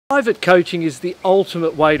Private coaching is the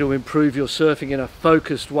ultimate way to improve your surfing in a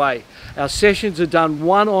focused way. Our sessions are done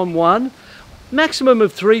one-on-one, maximum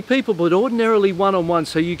of 3 people, but ordinarily one-on-one,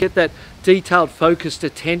 so you get that detailed, focused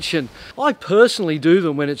attention. I personally do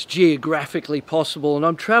them when it's geographically possible, and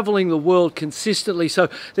I'm traveling the world consistently, so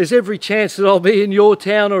there's every chance that I'll be in your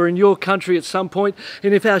town or in your country at some point,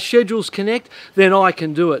 and if our schedules connect, then I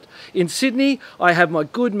can do it. In Sydney, I have my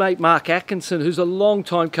good mate Mark Atkinson, who's a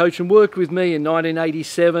long-time coach and worked with me in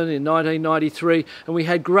 1987, in 1993, and we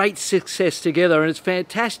had great success together, and it's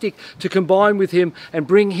fantastic to combine with him and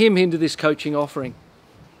bring him into this coaching offering.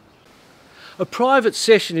 A private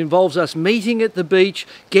session involves us meeting at the beach,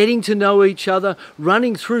 getting to know each other,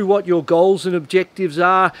 running through what your goals and objectives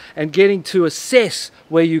are, and getting to assess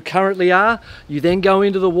where you currently are. You then go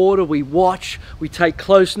into the water, we watch, we take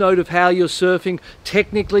close note of how you're surfing,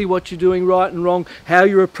 technically what you're doing right and wrong, how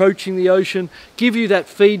you're approaching the ocean, give you that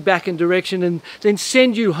feedback and direction, and then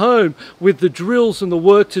send you home with the drills and the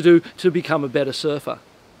work to do to become a better surfer.